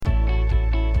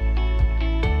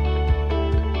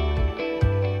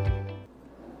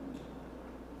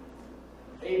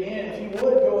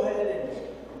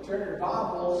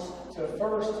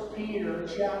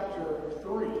chapter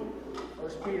 3.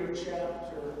 1 Peter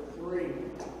chapter 3.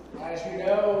 As you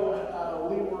know,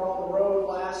 we were on the road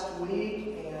last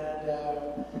week, and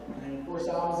of course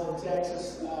I was in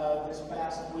Texas this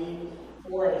past week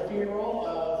for a funeral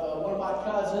of one of my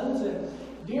cousins. And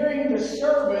during the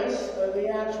service, the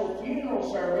actual funeral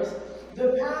service,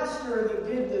 the pastor that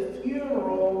did the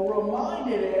funeral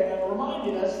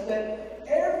reminded us that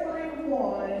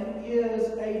everyone is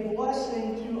a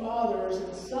blessing to others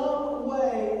in some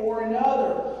way or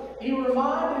another. He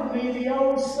reminded me the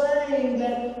old saying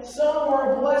that some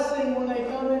are a blessing when they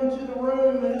come into the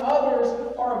room and others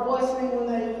are a blessing when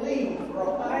they leave,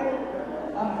 right?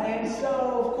 And so,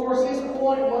 of course, his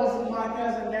point was that my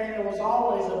cousin Dana was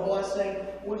always a blessing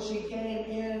when she came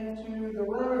into the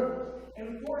room.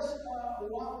 And of course,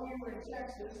 while we were in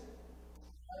Texas,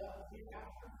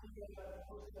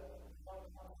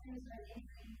 on Tuesday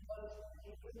evening was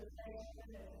a visitation,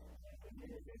 and we did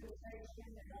a visitation,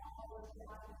 and all was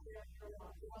invited together, my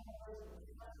brothers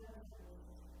and cousins and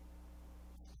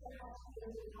spouses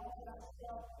and all that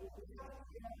stuff. We got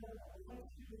together and we went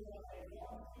to a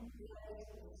barbecue place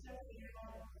and we sat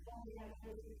down and we had a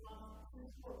good time. We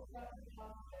sort of got to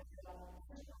talk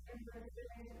and just remember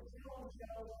everything and still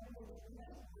shows we were a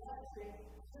tremendous blessing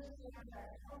just to have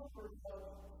that comfort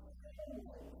of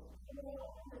family. And we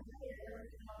all were there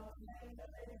and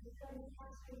they were kind of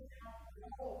passing out the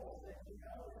goals that, you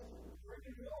know, we're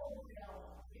going to go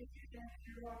now. If you can't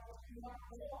hear like what you like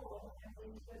to go, and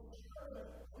we said, sure,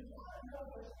 but we want to know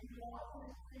this. You know, I want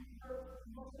to speak for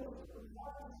most of us who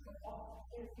want to go.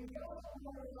 If you go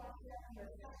somewhere like that and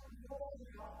they're passing goals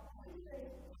out, what do you think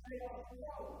they ought to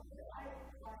go?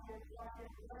 Like a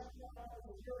restaurant up in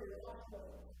Missouri, like to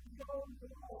go to the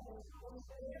goals. And someone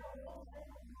said, yeah, we don't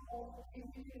take a goal if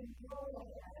you can go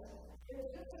like that.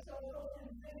 It's just a little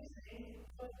convincing,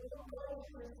 but the little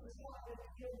waitress decided to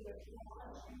give it a try.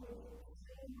 She was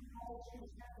saying all she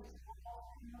was having some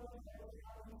coffee, you know, and they were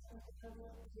having some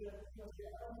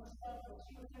stuff, but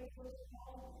she was taking this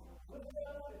home, put it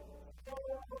up, and go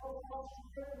up to all across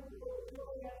the room, and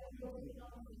really had to go be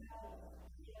on the matter.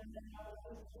 And then I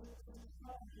was just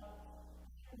talking about,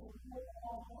 and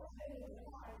one thing in the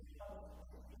life,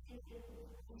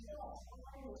 we saw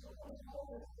somebody was someone told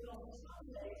us that on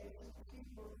Sundays, in this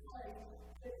particular place,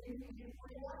 that you can get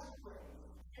free ice cream.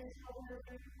 And so we're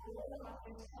going to go out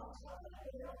and stop Sunday,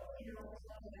 they're here on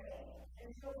Sunday. And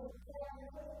so the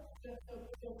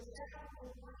staff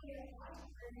was bringing in ice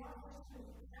cream, not just to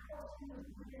now 2 or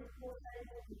 3 or 4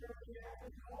 tables to go back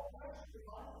and go all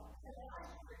restaurant and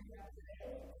ice cream that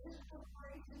day. This was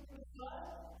great, this was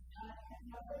fun. And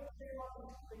I think they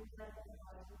obviously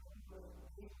recognize that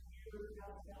we years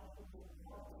got down to the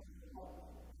market and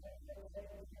they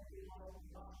can be like,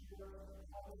 I'm sure,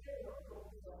 I was there a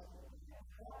couple of lessons.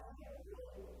 And I can't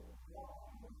really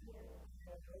walk from here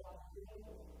and go out to the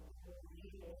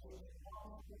need of this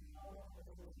constant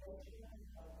organization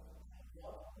and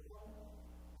love for one.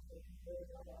 And there's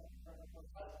my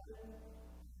husband,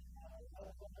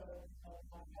 of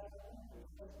my cousin, who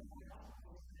was in the house,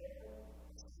 was there,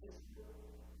 sister,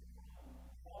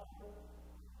 daughter,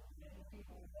 many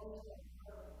people close to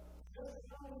her. Just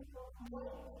coming from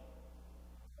away.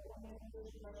 Going into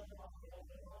this restaurant, and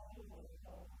they want people to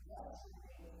come bless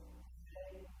me.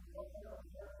 They looked up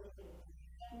there with me.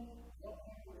 And what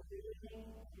we were doing,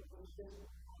 it was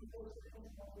just people sitting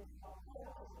on the top of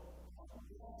the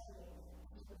blessing,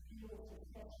 just to be able to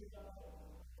catch it up.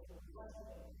 It was a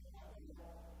blessing.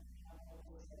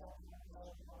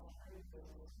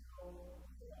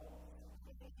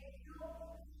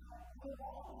 With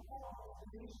all of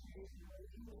the issues that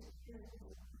you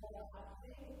experience, I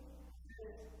think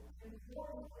that it's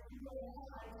important for you and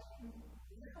I to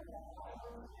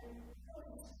realize and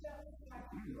really step back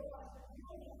and realize that you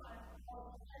and I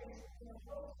are placed in a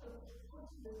host of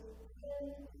choices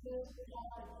in this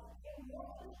life. And one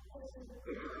of the choices that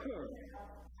we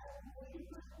have as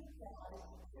believers in Christ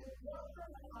is whether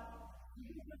or not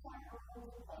you and I are going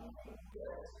to be a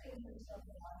blessing to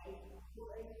somebody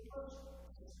or a person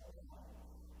to somebody.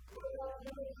 Whether or not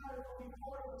you and I are going to be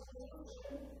part of the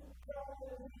solution rather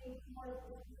than being part of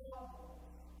the problem.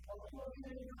 Or whether you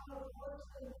and I are a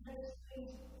person that makes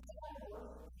things better.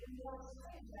 And when I'm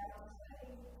saying that, I'm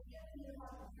saying, if you're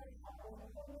not a good person,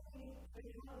 you're going to be the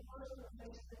kind of person that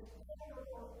makes things better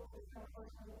or the kind of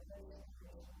person that makes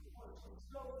things worse. And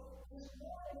so, this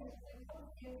morning, as we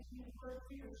look into 1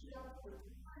 Peter chapter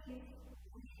 3,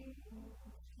 we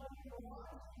study the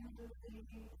life of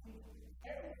everything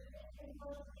in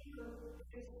 1 Peter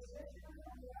is centered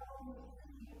around the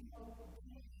theme of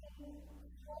being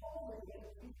holy.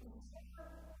 As we consider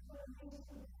what it means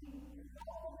to be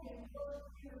holy in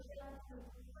 1 Peter chapter 3,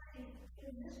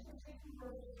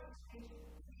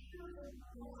 Peter is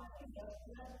reminding us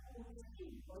that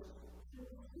believers to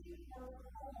believe our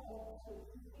call to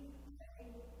believe a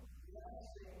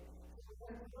blessing.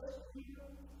 When 1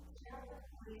 Peter chapter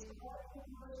 3, starting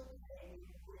in verse 8,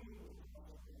 reading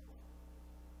says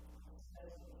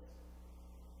this.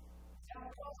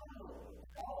 Now finally,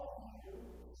 all of you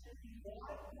should be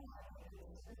like-minded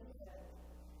and sympathetic,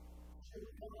 should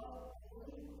love,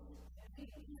 believe, and be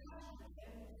compassionate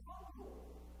and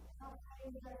humble. Not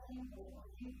saying that people for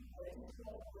evil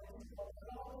or insult,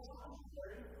 but on the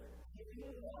contrary, giving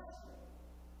a blessing,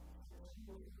 since you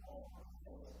were called for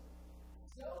this,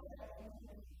 so that you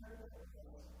can inherit the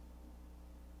blessing.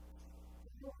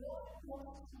 The one who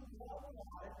wants to love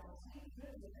God and see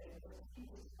good things, he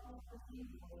must come from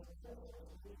evil and such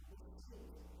as we can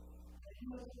see. And he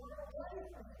must turn away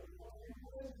from evil and do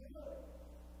what is good,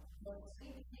 but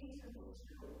seek peace and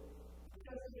pursue it,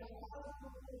 because the eyes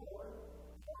of the Lord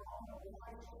on the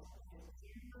righteous, his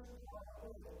ears are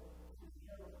open to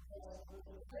hear the voice of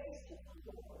the face of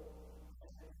the Lord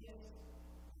as against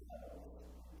those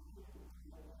who do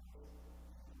not.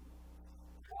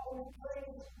 How we pray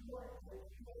this morning that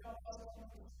you will help us to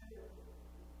consider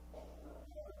the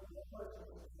words of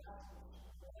this passage,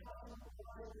 and how this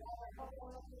applies to all, help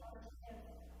us to understand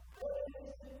what it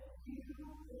is that you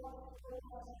want to put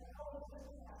us in. How does this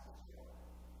passage go?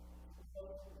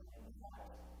 Those who are in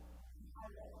life.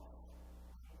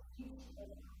 Each of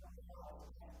us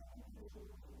has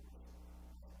individual needs.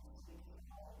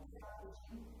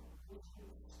 Which you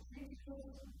speak to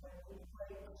us when we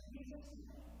pray in Jesus'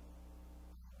 name.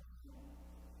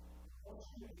 What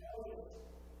you notice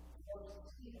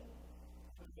verse 10,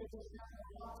 because it's not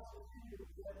a lot to do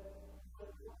with what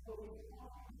we're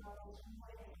talking about this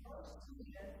morning. In verse 10,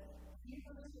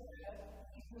 Peter said,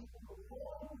 he was the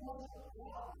one who wants to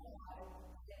walk alive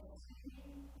and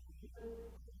see good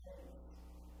things.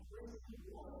 Friends, we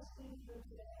want to see good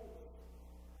things.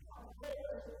 Our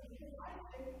prayers, I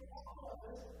think all of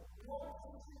us want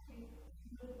to see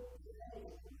good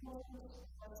things. We want to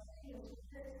see and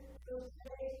experience those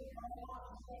days in our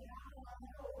lives and say, how do I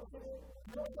know? Because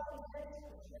nobody takes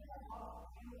the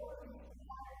job in order to get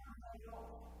fired from my job.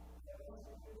 That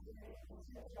wasn't a good day.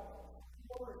 It's a job.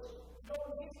 Lord, no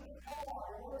one gets a car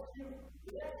in order to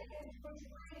let it into a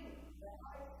dream.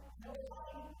 Right?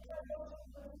 Nobody ever goes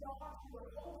to the doctor or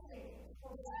hoping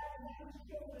for bad news to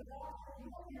go to the doctor. You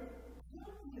want your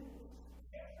good news.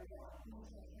 Everyone needs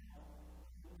to have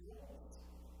good news.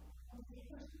 When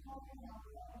Peter's talking about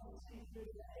wanting to see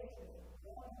good days and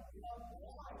wanting to love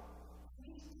life,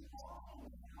 he's talking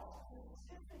about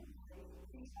specifically,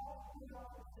 he's talking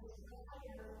about the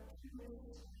desire to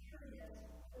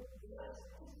experience the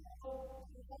blessings of God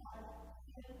in your life.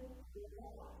 So,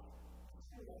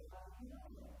 you know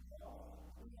that.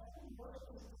 We have some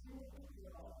verses 2 and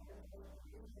 12 here, verses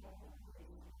 2 and 3.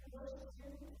 Verses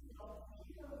 2 and 12,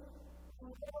 Peter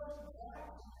refers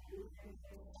back to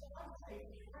and cites a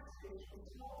passage in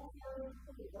Psalm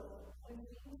 34 when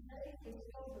King David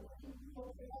tells the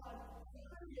people of God,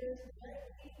 here is that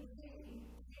King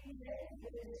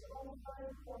David in Psalm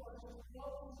 34 verses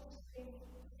 12 and 16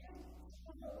 gives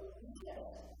to the list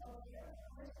of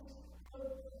characteristics of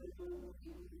who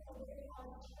people of God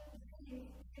should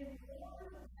be in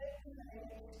order that they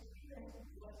may experience the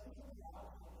blessings of God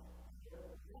in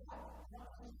their life. Not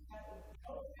just as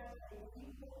a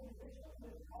people individual,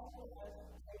 but also as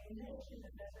a nation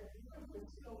and as a group.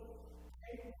 So,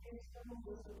 David gives some of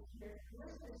those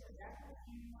characteristics, and that's what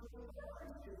he was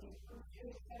referring to. He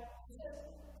gives that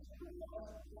list to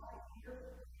us right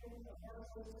here in the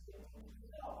verses in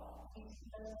himself. He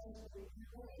says to speak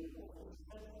no evil. He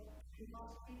says, do not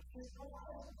speak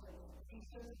dishonestly. He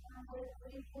says, turn away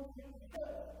from evil and do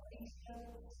good. He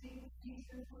says, seek peace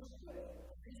and pursue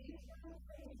it. These are the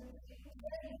things that King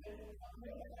David,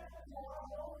 when he had to tell our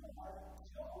own heart,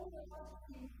 told God's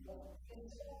people in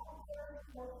Psalm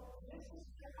 34, this is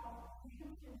how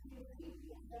you can be a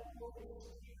people that will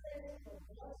experience the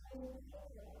blessing of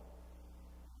God.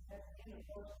 That's in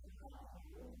verse 9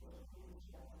 here in verse 2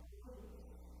 chapter 3.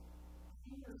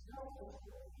 Peter tells us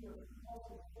that here he calls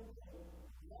it a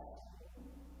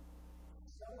blessing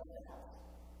so that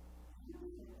you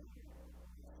can experience the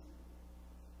blessing.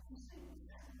 You see,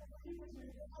 Peter's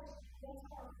request was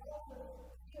our God to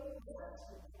be a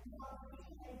blessing. Not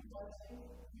being a blessing,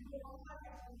 you will not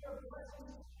have to give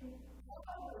blessings to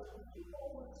others. People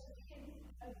will see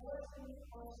a blessing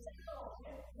ourselves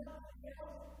and nothing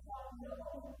else. I know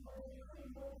we're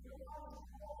doing what God has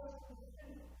called us to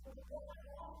do, but quite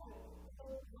often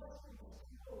those blessings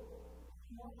go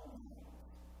beyond that.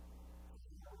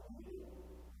 It's not real.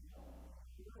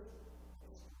 It's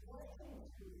explaining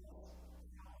to us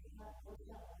how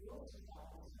looks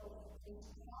like. So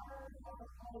inspired by the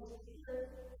Holy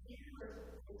Spirit,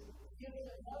 here gives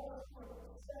another sort of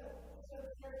set of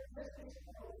characteristics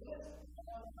or a list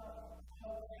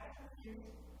of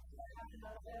attributes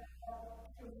that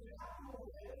to tackle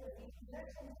with, or he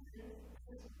connects them to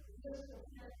this list of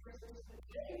characteristics that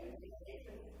David gave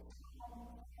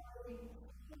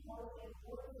are in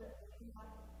order that we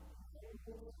might be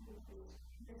able to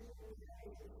experience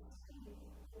and see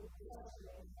the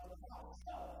blessing of God.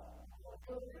 So, I'll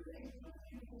go through these with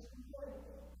you this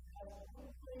morning as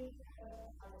quickly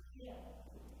as I can.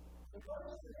 The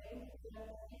first thing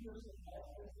that Peter says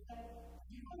is that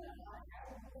you and I,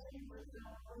 as believers,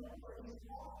 now remember, he's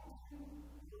talking to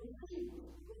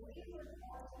believers. Believers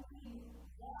are to be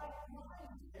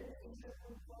like-minded, he says,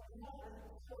 with one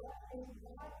another. So that means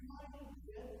like-minded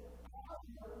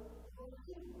other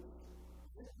believers.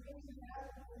 This means that as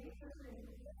believers in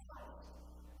Christ,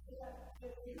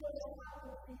 that you and I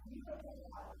will be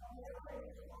unified on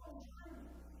every common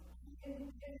truth.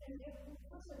 And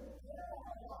listen, there are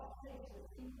a lot of things that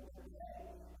people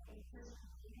today in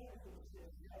Christianity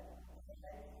today,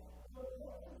 okay? But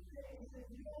one of the things that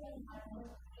you and I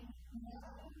must be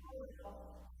united of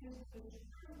is the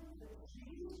truth that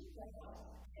Jesus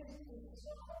Christ is the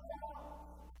Son of God,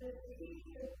 that He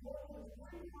is one of the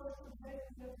three persons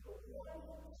making us the one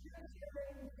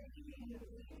Trinitarian being that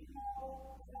we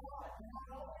call God. Not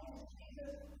only is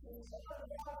Jesus the Son of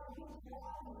God, but He was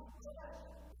God in the flesh.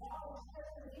 God says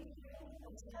that He came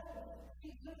from heaven. He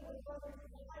lived a perfect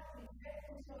life. He gave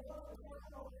Himself up to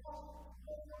personal cost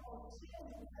for our sin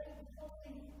and paid the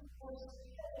penalty for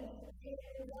sin. And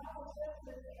the Bible says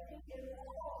that any and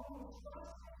all who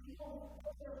trust in Him,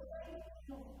 put their faith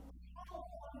in Him, count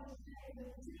on His name,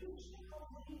 that you shall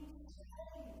be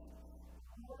saved.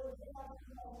 The Word of God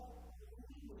calls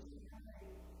believers to have a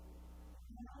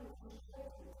united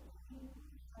perspective to keep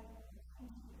like the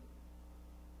country.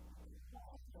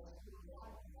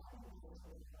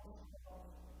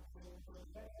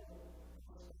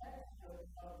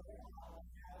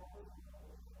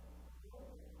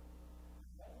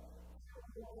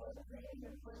 Well, what's the name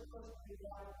that we're supposed to be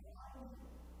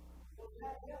like-minded? Well,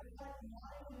 that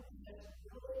like-mindedness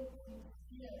really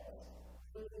begins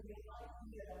with the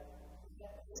idea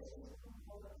that this is the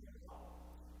Word of God.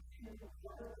 And the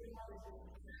Word of God is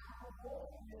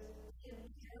infallible, is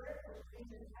inerrant, which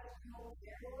means it has no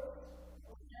error,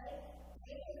 okay?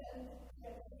 And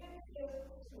that it is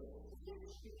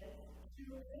sufficient to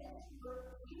answer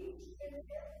each and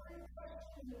every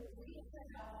question that we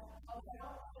have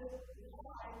about this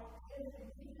life in the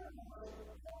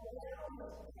universe around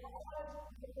us.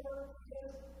 God's Word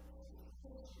is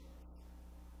sufficient.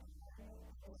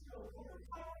 And so we're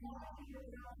like-minded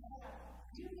around that.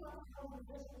 You might come to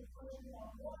this conclusion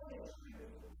on one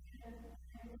issue, and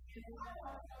I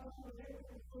might come to a different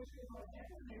conclusion on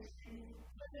another issue,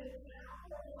 but then our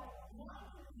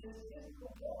like-mindedness is the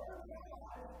Word of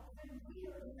God, then we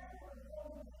are never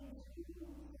going to be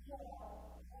too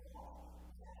far apart.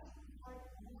 That's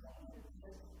like-mindedness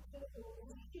that the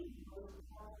believers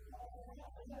are all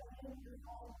about. Does that mean you're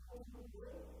all supposed to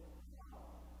agree? No.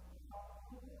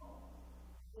 No.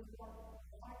 It's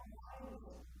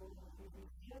like-mindedness will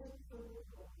begin to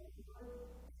the Word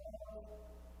of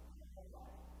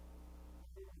life.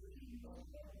 It really must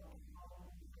be on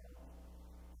common ground.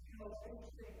 You know,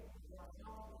 it's interesting that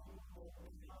young people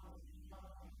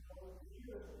over the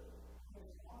years,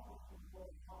 there's young people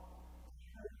come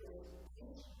churches,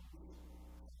 institutes,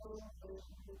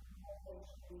 associations,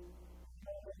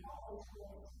 they're not always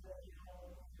going to say,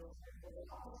 they'll say, well, the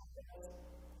God says,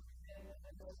 and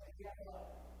they'll say, yeah, but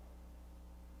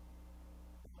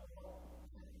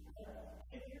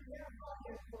if you're there,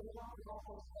 it's what the Bible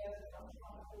also says, and I'm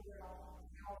trying to figure out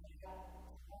how you got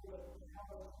how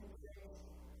those two things,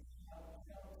 how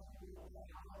those two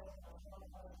balance, I'm trying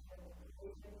to understand the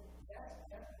conclusion.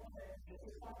 That's one thing. It's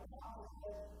just like the Bible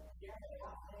says, yeah,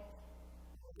 I think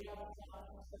we have a time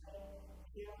to say,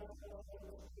 we have a sense of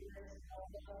the Spirit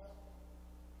helps us.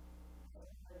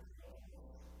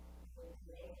 There's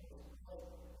angels.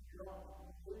 You're on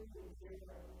completely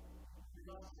different. You're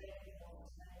not standing on the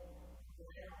same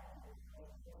ground.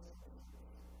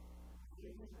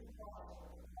 Jesus and Christ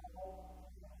are all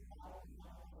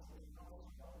like-minded in God's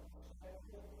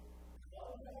perspective.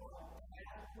 Love God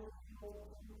as your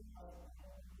people to us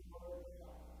and the Word of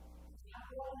God. Not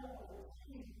one of the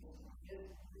Jesus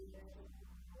is the answer to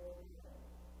the Word of God.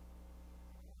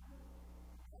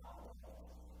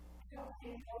 Now,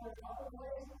 in other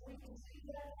ways that we can see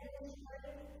that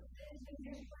demonstrated, things in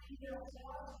history,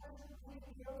 scriptures we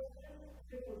can go to,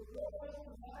 that was real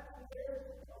wisdom back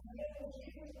there, a man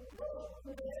Jesus approached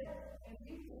the dead, and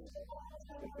people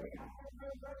after the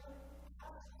resurrection?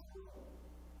 Absolutely.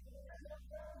 There's no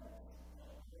question.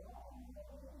 They all know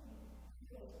what it means.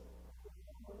 Because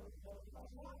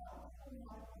that's why I'm telling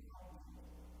my people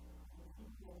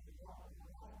who want to find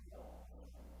God.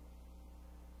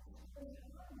 It's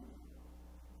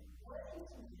pray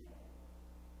together.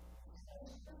 Study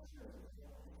scripture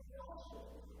together. Fellowship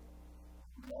together.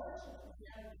 Worship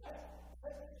together.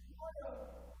 That's part of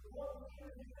what we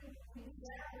are doing.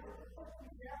 We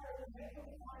gather to make a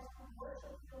place to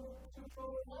worship Him, to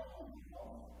proclaim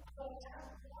Him. So as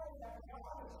part of that,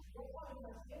 God is providing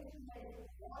us intimated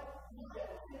what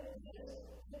benefit is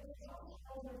that comes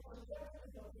from the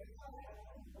perspective of the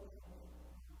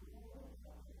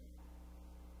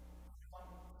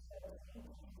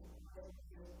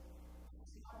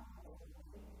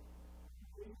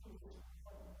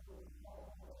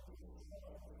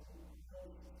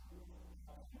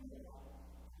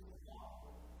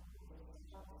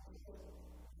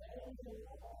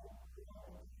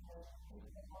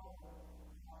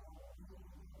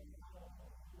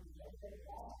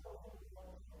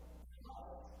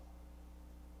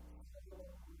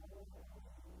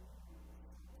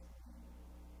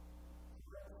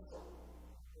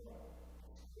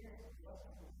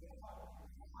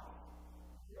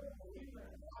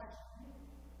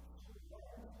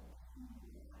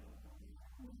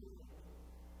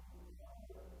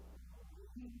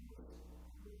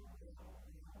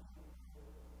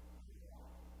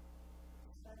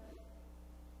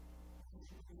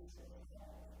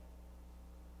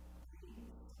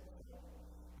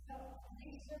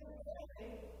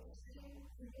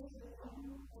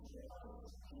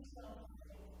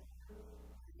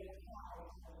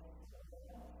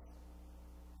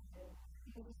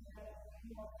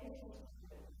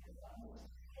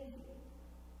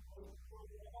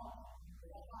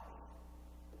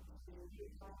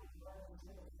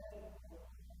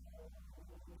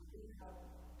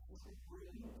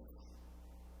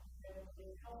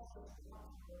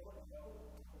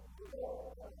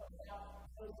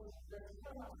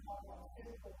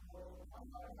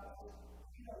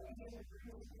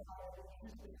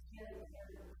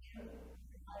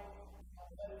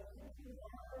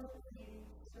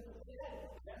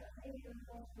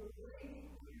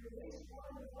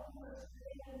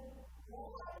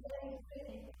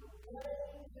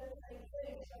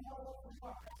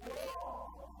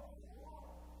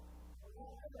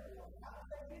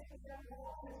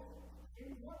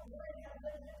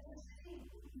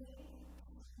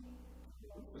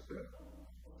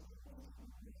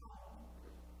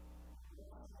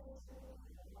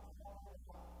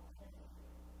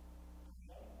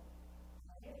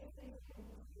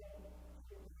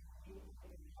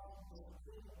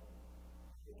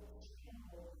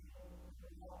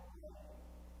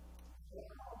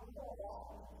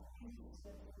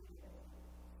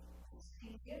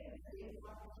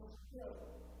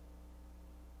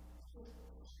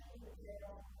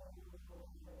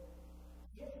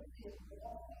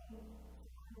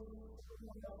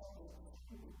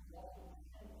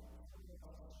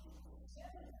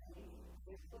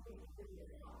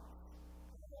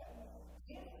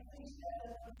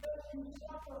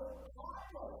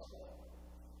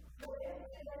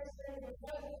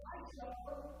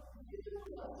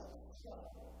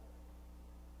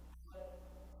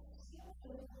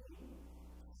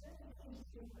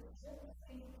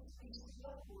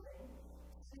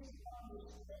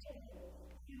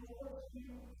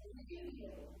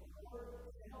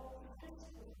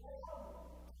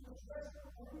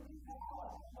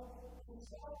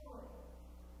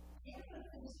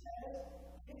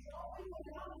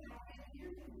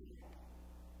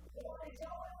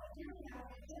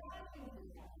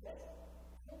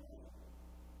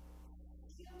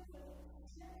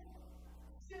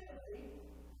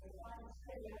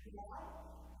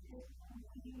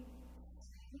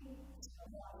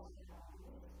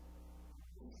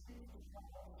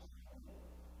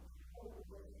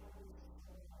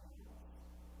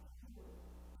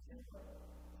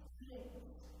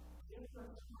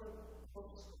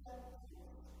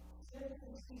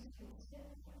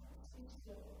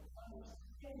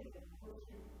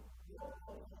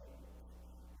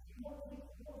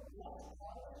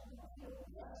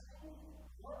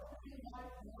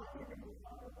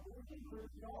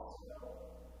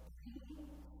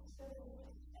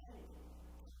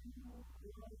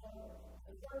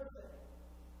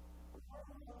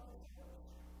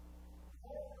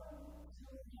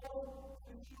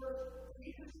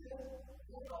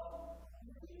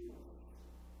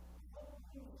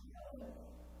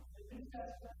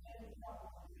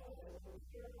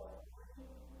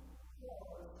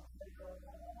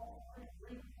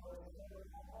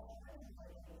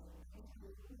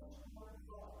the word of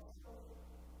God. So,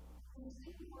 we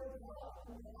see the word of God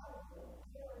in the Bible,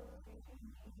 there are two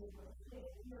different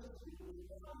things. There are two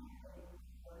primary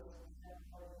words that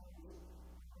are used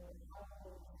in the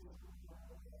Bible to describe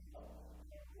the word of God.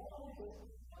 And one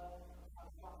is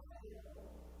prophetic.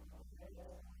 Okay, that's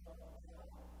what I'm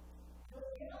saying. But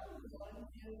the other one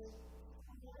is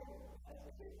provider. That's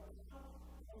a different kind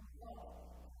of God.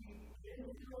 You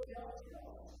didn't Philadelphia,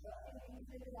 but you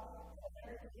think about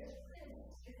American history,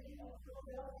 the city of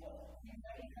Philadelphia. You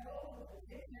may know that the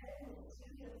nickname of the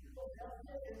city of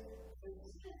Philadelphia is the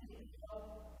city of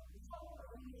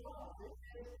conquering God. It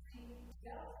is the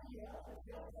Philadelphia, the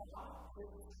Delphi, the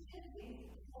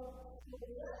city of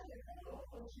Philadelphia,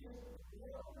 which is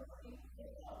conquering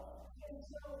God. And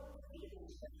so, even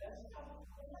says,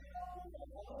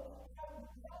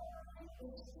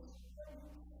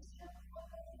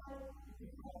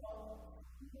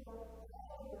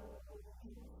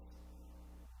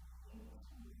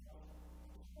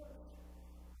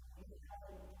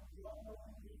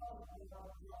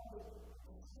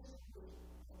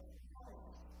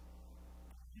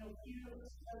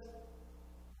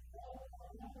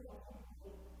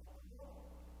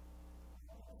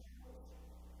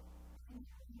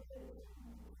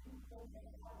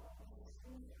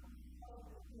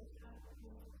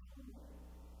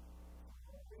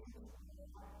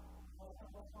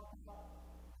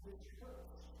 the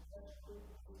church, especially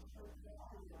the church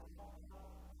body, I'm talking about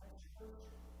a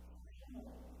church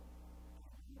family.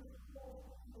 You're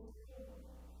called to a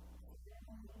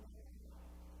family.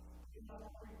 You're not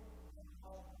free from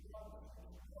all the brothers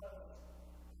and brothers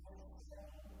and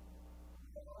second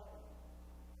blood,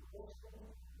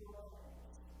 forcing your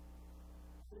life.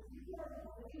 If you are a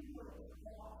believer in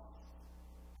God,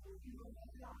 if you are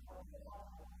not a believer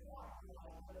in God, you're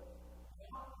like, but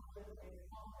not with a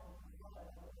common blood,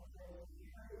 but with a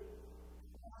purity,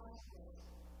 conscience,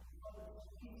 blood of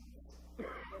Jesus,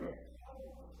 that is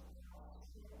covered with our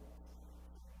sin.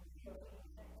 You are being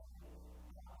thanked to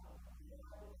God, the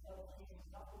blood of Jesus,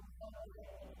 not the blood of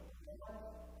man, the blood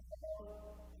of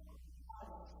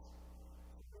Christ.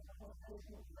 The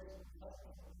conversation of grace and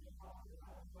blessing that we talk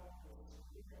about the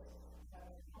Spirit that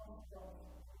has come from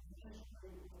the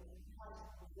ministry of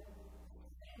Christ within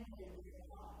and in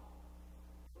God.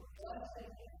 The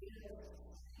blessing is to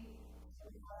see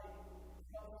somebody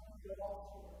come to the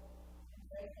altar and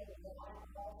make it a life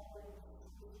offering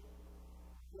decision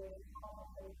where they come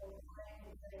and they go praying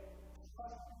and they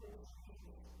trust in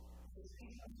Jesus. To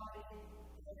see somebody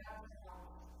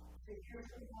baptized, to hear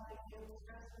somebody give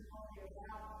testimony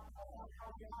about how God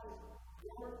has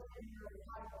worked in your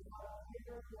life, about a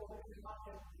miracle that God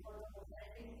has worked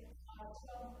away,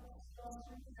 some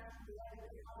supernatural way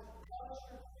that God has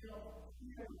ushered them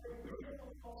through a very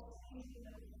difficult season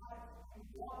in life and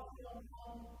brought them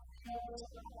on the other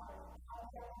side. I've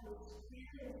got to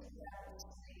experience that and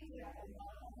see that in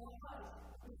my own life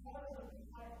because of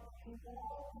my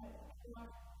involvement and my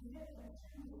commitment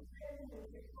to the family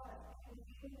of Christ and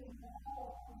being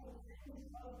involved in the things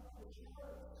of the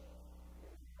church.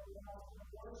 When I was in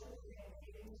worship and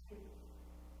getting to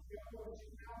go to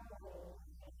Capital,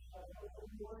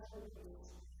 worship and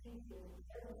speaking,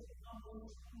 everything I'm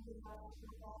speaking about the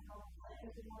football, how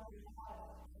plans in my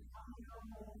life. I'm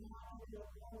reminded of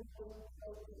one of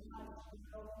those nights this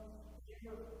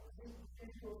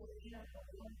particular event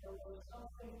when there was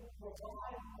something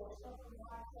revival or something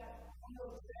like that. On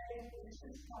those days, it's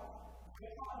just like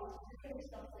God is doing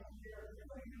something here.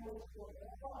 Everybody knows what's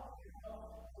going on.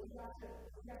 We got to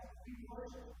be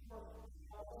worship for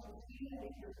some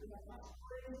teenagers and my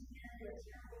friends here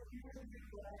years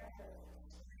ago I had to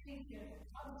speak and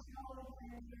I'm telling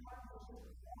you, I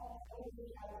was all over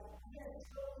that. We had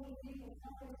so many people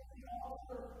coming to the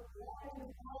altar, wine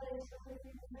and wine, so many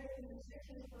people making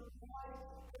decisions for Christ.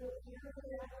 But here we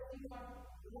have to be like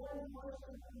one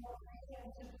person from our weekend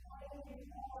just playing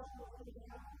guitar so we can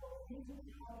have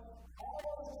music on. All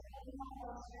of us getting off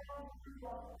our sound through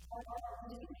our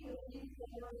community of people.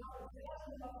 There are not a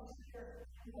dozen of us here.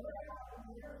 And we're out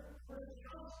here, we're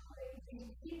counseling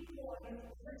these people, and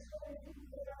there's so many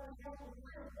people that are in council.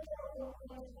 We're don't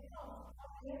want to come.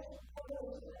 I'm next to one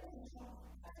of those things.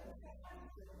 That's a bad thing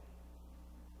for me.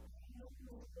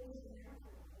 Those things that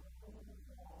happen when you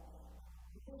fall.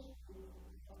 The history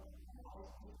of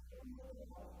Christ is every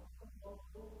one of those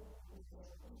things that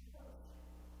are church.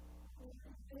 There's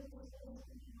business things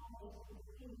that you always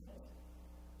believe in.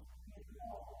 And you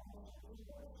all almost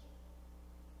research.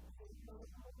 There's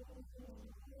so many things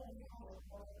you feel and you always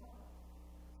want to know.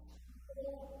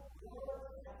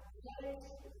 Work, athletics,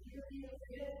 the beauty of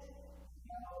it.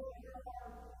 There are, you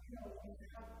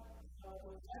have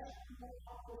professional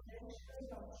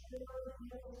sure to be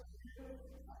able to do.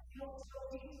 It's so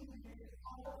easy to get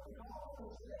caught up in all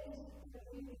those things that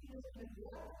we begin to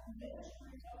neglect the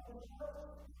ministry of the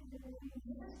church, and then we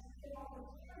miss the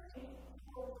opportunity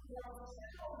for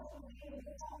ourselves to be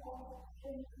involved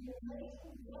in the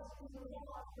amazing blessings of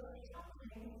God that are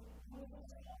happening with the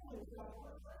families of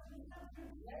our church. We have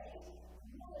good days.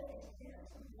 You will experience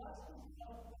the blessings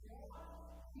of God.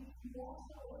 You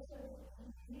also listen,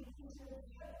 you need to build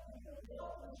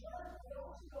the church, but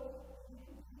also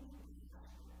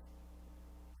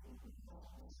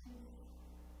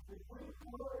the Greek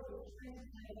word is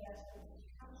translated as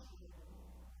compassion.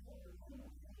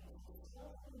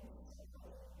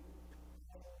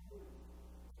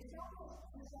 It's almost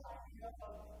this idea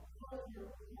of one of your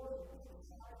organs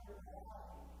inside your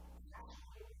body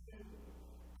actually moving.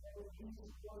 That would use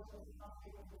this word of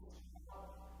something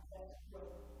that's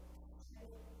good.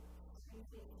 Same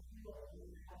thing you are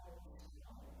in the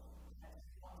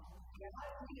the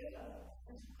idea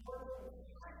this word of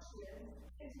compassion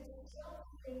is that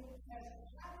something has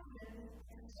happened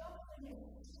and something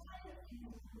inside of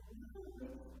you is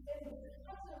moving, and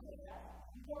because of that,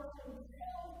 you are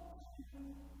compelled to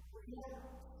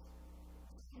react.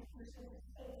 If there's a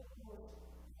mistake towards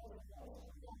what is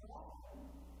going on,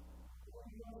 or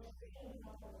you understand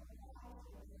how to react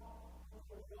and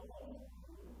what you're going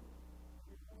through,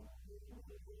 you're going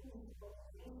to do those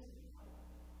things.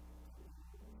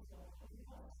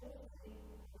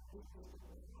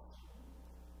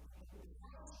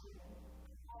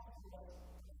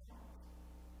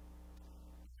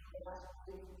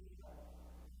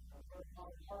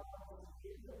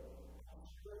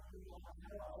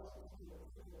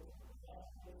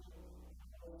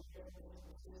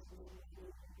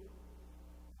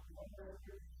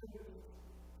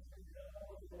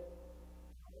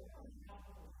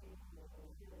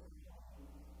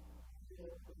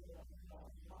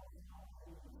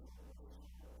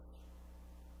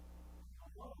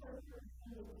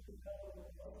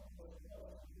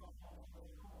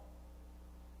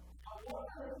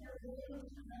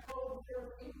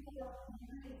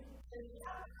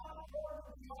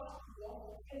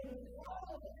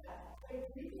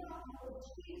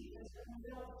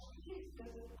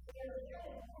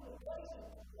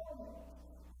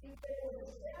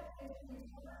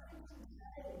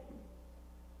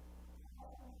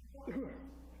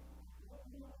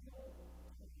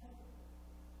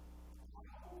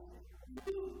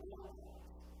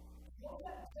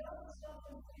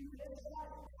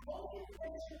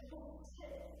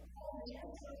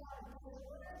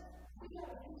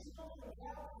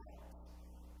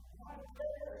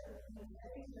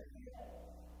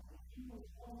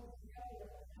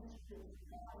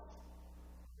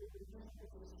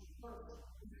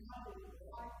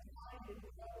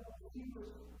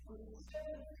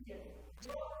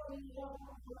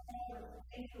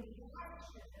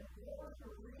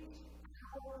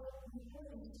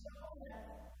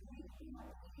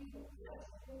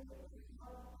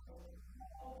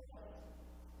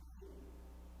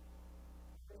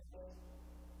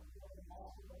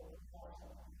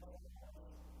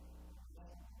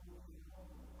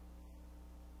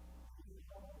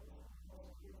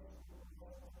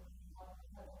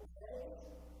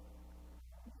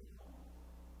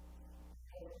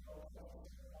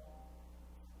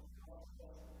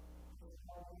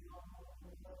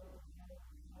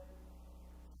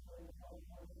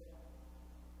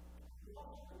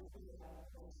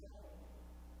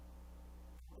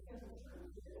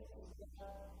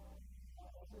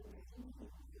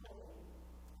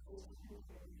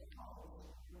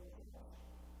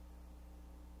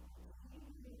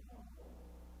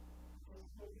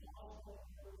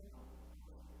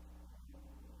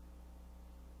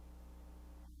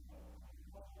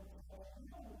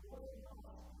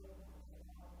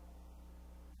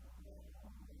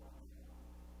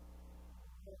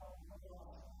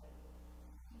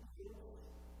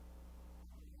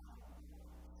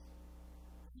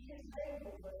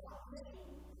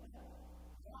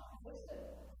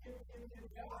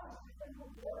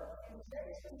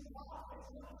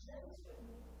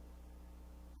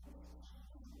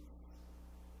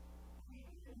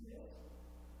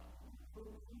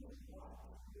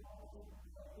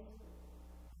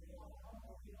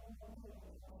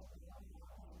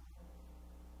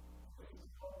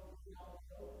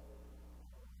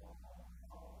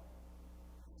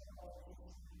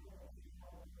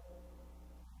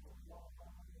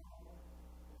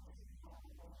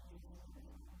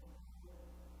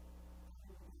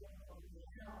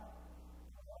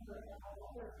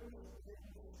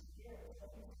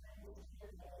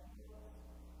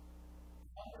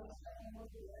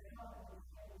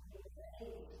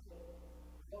 amazed at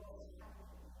what was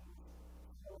happening.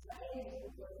 So amazed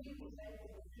at what he was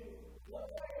able to do. One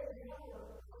way or the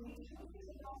other, when he took his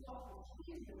eyes off of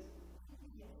Jesus, he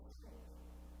began to say,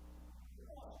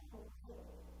 "God is so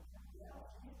good."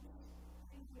 Now,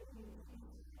 think with me,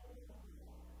 Jesus said something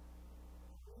like that.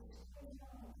 When you spend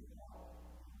time with God,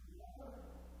 you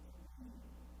learn to be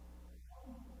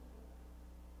humble.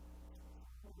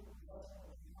 We trust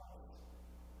in Christ.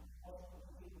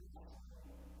 Ultimately, we must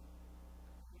pray.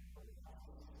 We put Christ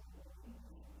in the people.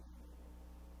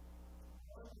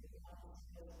 First, the Bible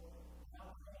says, "Now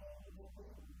pray in the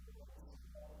Lord."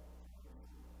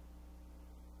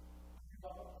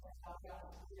 I've got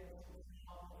experience with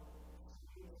humble.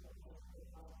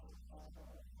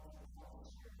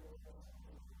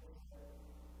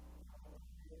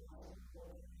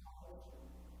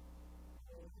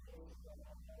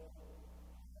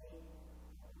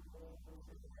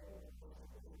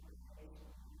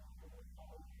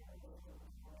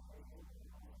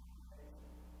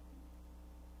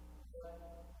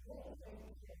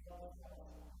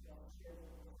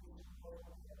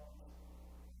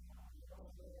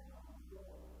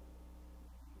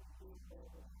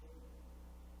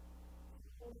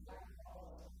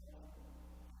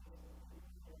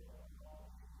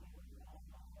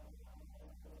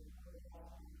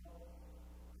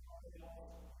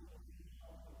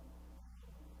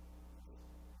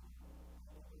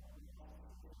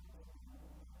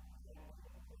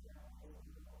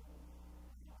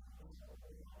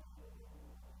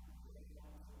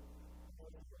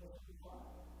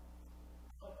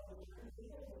 But the truth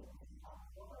is, I've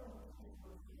learned to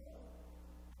forgive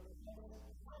because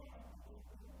I have to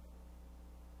forgive.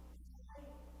 I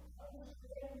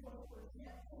understand what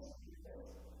forgiveness is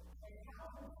and how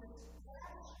to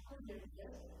express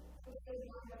forgiveness because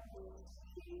I have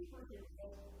received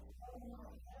forgiveness from my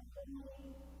heavenly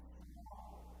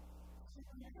Father. So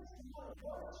forgiveness is not a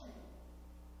virtue,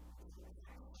 it's an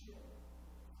action.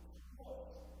 It's a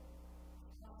choice.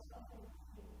 It's not something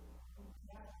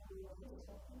naturally or really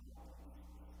something else.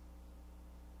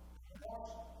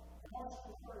 March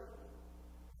the 3rd,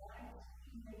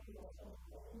 1981, some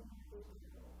 14 years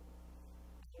ago,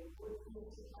 a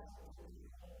Woodfield Classic was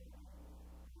became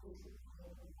which is the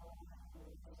President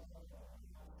of the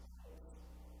United States.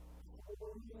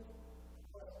 40th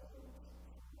President,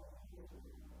 20 years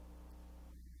ago.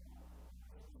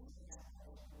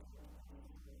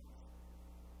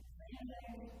 And young man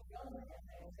named John less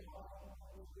than 2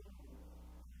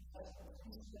 seconds, 5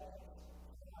 6 down,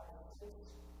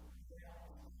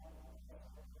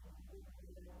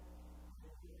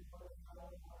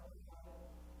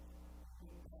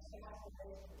 the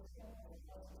assassination attempt was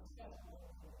unsuccessful.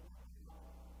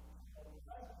 The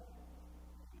president,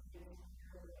 he did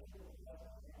irrigation of the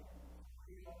president,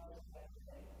 3 hours the next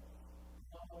day.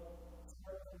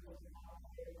 Certainly was not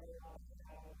very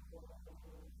complicated for the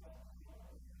president.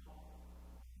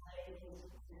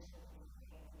 His position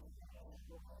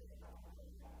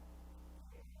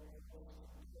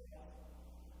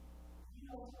you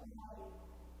know, somebody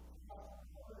doesn't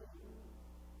hurt you,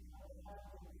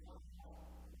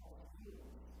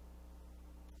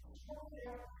 shortly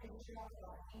after he shot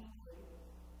by Ainsley,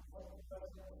 what the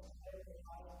president said that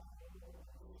I was able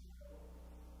to do so.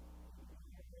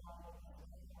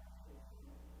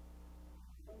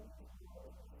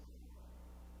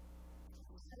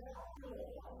 He said, I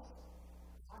really like it.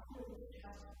 I couldn't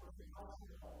ask for the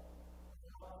hospital.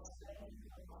 And I was saying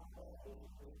to my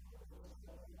colleagues,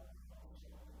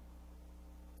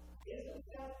 isn't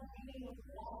that the meaning of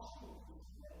washing? He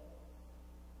said,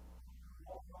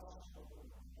 what washing?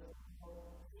 For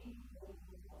people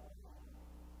who are right.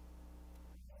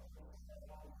 And said,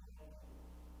 I was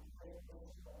pray for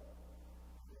the soul.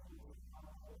 That he was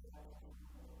not so happy.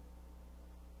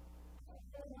 I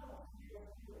said, no, you're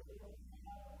a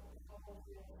couple of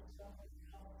different stuff.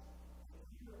 If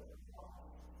you are the God,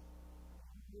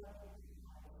 you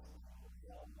recognize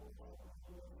the unbelievable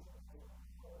forces of the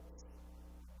world.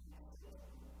 And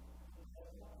system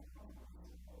does not come from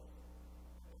this world.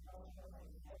 It comes from a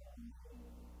heavenly source.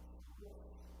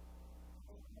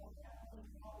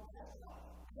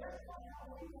 That's not how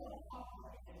we want to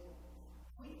operate.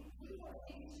 We want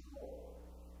to be school.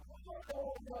 We want to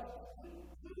override.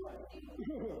 We want to be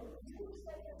you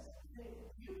say this thing.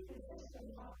 You can listen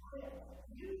to my friend.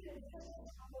 You can listen to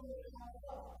someone who I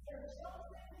love. There's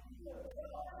something in you. The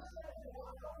Lord says that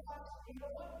I don't like to be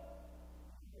what?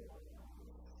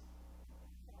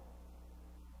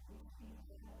 We speak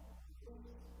to that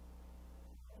truth.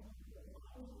 And we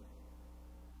remind you.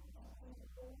 That's what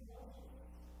the Lord does.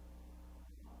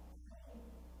 Not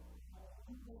saying, but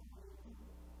people will speak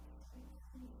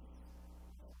truth.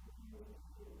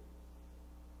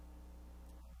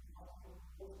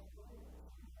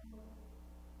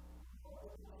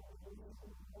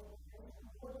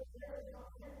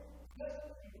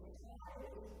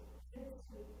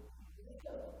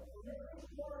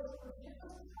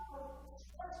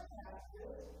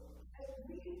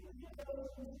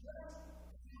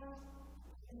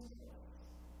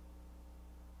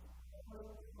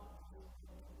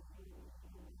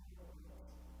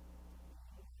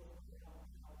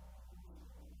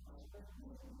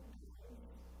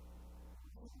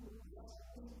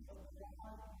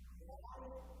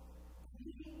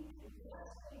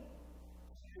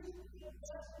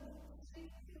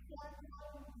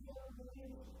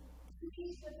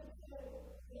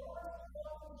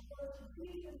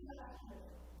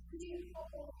 Be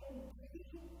humble and be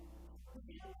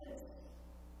forgiveness.